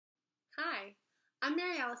I'm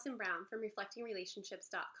Mary Allison Brown from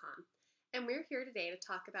reflectingrelationships.com, and we're here today to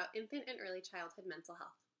talk about infant and early childhood mental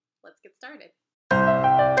health. Let's get started.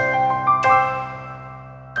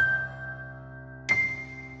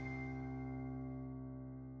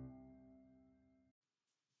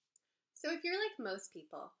 So if you're like most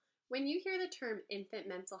people, when you hear the term infant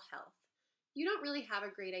mental health, you don't really have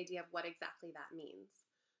a great idea of what exactly that means.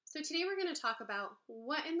 So today we're going to talk about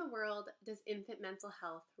what in the world does infant mental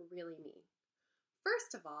health really mean.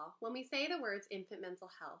 First of all, when we say the words infant mental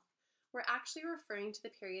health, we're actually referring to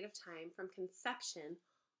the period of time from conception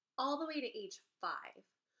all the way to age 5.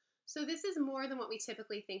 So this is more than what we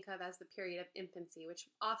typically think of as the period of infancy, which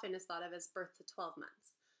often is thought of as birth to 12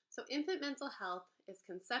 months. So infant mental health is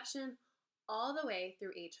conception all the way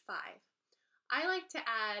through age 5. I like to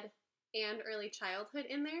add and early childhood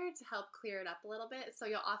in there to help clear it up a little bit, so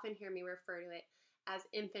you'll often hear me refer to it as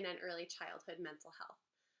infant and early childhood mental health.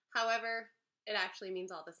 However, it actually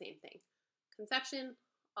means all the same thing. Conception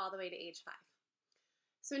all the way to age 5.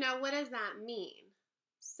 So now what does that mean?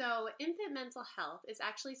 So infant mental health is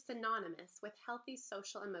actually synonymous with healthy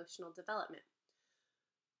social emotional development.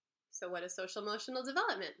 So what is social emotional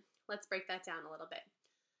development? Let's break that down a little bit.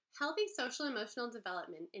 Healthy social emotional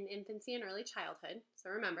development in infancy and early childhood,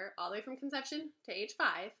 so remember, all the way from conception to age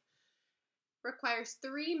 5, requires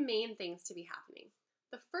 3 main things to be happening.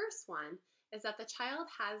 The first one is that the child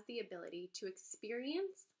has the ability to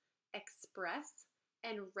experience, express,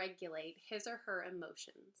 and regulate his or her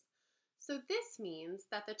emotions. So this means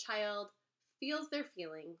that the child feels their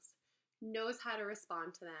feelings, knows how to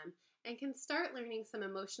respond to them, and can start learning some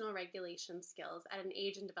emotional regulation skills at an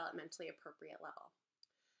age and developmentally appropriate level.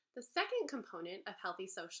 The second component of healthy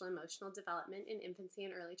social emotional development in infancy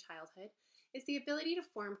and early childhood is the ability to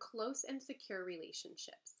form close and secure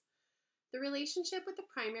relationships. The relationship with the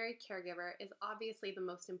primary caregiver is obviously the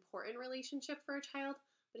most important relationship for a child,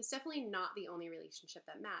 but it's definitely not the only relationship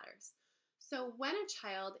that matters. So when a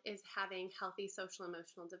child is having healthy social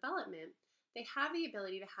emotional development, they have the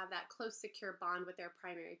ability to have that close, secure bond with their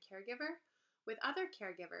primary caregiver, with other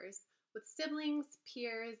caregivers, with siblings,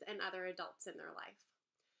 peers, and other adults in their life.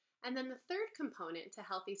 And then the third component to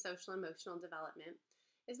healthy social emotional development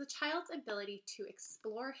is the child's ability to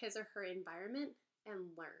explore his or her environment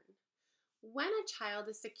and learn. When a child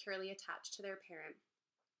is securely attached to their parent,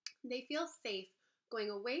 they feel safe going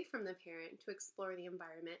away from the parent to explore the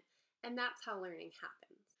environment, and that's how learning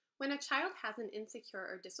happens. When a child has an insecure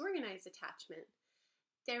or disorganized attachment,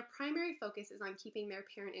 their primary focus is on keeping their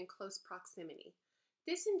parent in close proximity.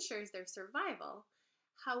 This ensures their survival.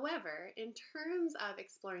 However, in terms of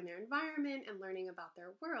exploring their environment and learning about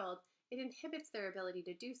their world, it inhibits their ability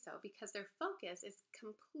to do so because their focus is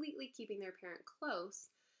completely keeping their parent close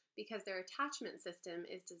because their attachment system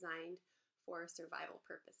is designed for survival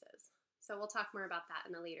purposes. So we'll talk more about that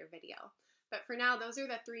in a later video. But for now, those are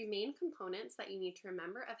the 3 main components that you need to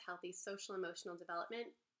remember of healthy social emotional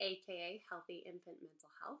development, aka healthy infant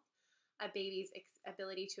mental health. A baby's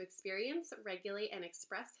ability to experience, regulate, and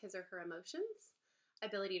express his or her emotions.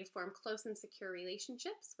 Ability to form close and secure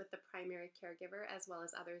relationships with the primary caregiver as well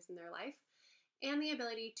as others in their life. And the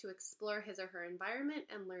ability to explore his or her environment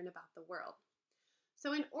and learn about the world.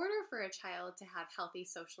 So in order for a child to have healthy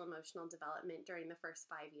social emotional development during the first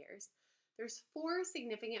 5 years, there's 4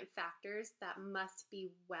 significant factors that must be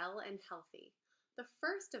well and healthy. The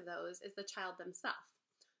first of those is the child themselves.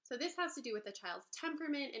 So this has to do with the child's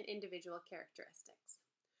temperament and individual characteristics.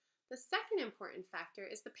 The second important factor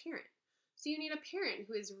is the parent. So you need a parent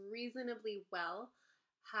who is reasonably well,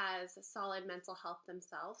 has solid mental health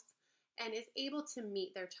themselves, and is able to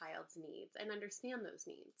meet their child's needs and understand those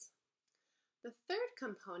needs. The third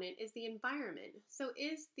component is the environment. So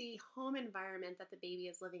is the home environment that the baby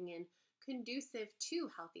is living in conducive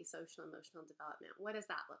to healthy social emotional development? What does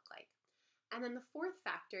that look like? And then the fourth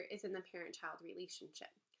factor is in the parent-child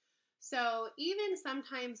relationship. So even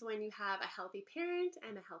sometimes when you have a healthy parent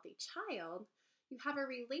and a healthy child, you have a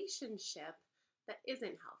relationship that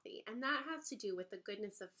isn't healthy. And that has to do with the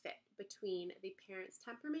goodness of fit between the parent's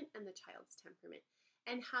temperament and the child's temperament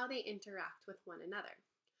and how they interact with one another.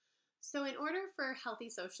 So in order for healthy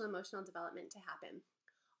social emotional development to happen,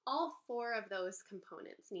 all 4 of those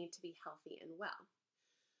components need to be healthy and well.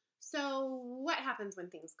 So what happens when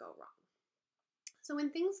things go wrong? So when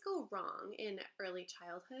things go wrong in early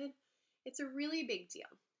childhood, it's a really big deal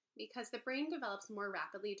because the brain develops more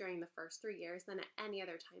rapidly during the first 3 years than at any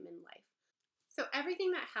other time in life. So everything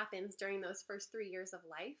that happens during those first 3 years of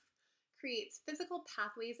life creates physical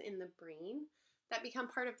pathways in the brain that become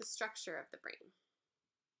part of the structure of the brain.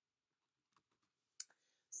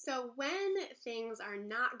 So when things are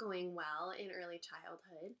not going well in early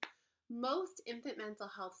childhood, Most infant mental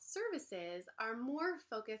health services are more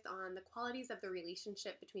focused on the qualities of the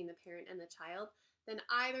relationship between the parent and the child than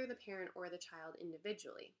either the parent or the child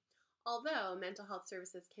individually. Although mental health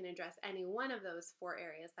services can address any one of those four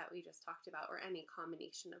areas that we just talked about, or any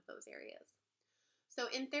combination of those areas. So,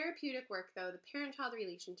 in therapeutic work, though, the parent child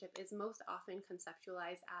relationship is most often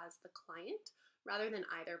conceptualized as the client rather than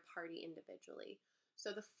either party individually.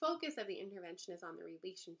 So, the focus of the intervention is on the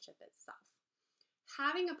relationship itself.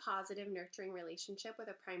 Having a positive, nurturing relationship with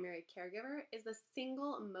a primary caregiver is the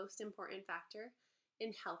single most important factor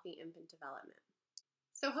in healthy infant development.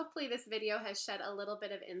 So hopefully this video has shed a little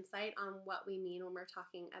bit of insight on what we mean when we're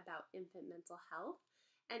talking about infant mental health.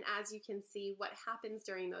 And as you can see, what happens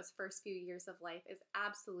during those first few years of life is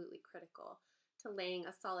absolutely critical to laying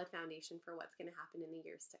a solid foundation for what's going to happen in the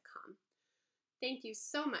years to come. Thank you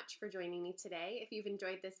so much for joining me today. If you've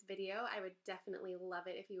enjoyed this video, I would definitely love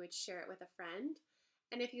it if you would share it with a friend.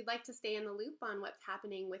 And if you'd like to stay in the loop on what's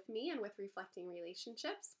happening with me and with Reflecting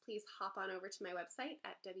Relationships, please hop on over to my website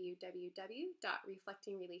at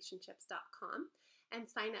www.reflectingrelationships.com and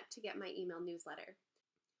sign up to get my email newsletter.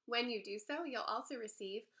 When you do so, you'll also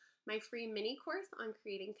receive my free mini course on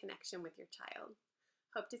creating connection with your child.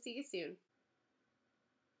 Hope to see you soon.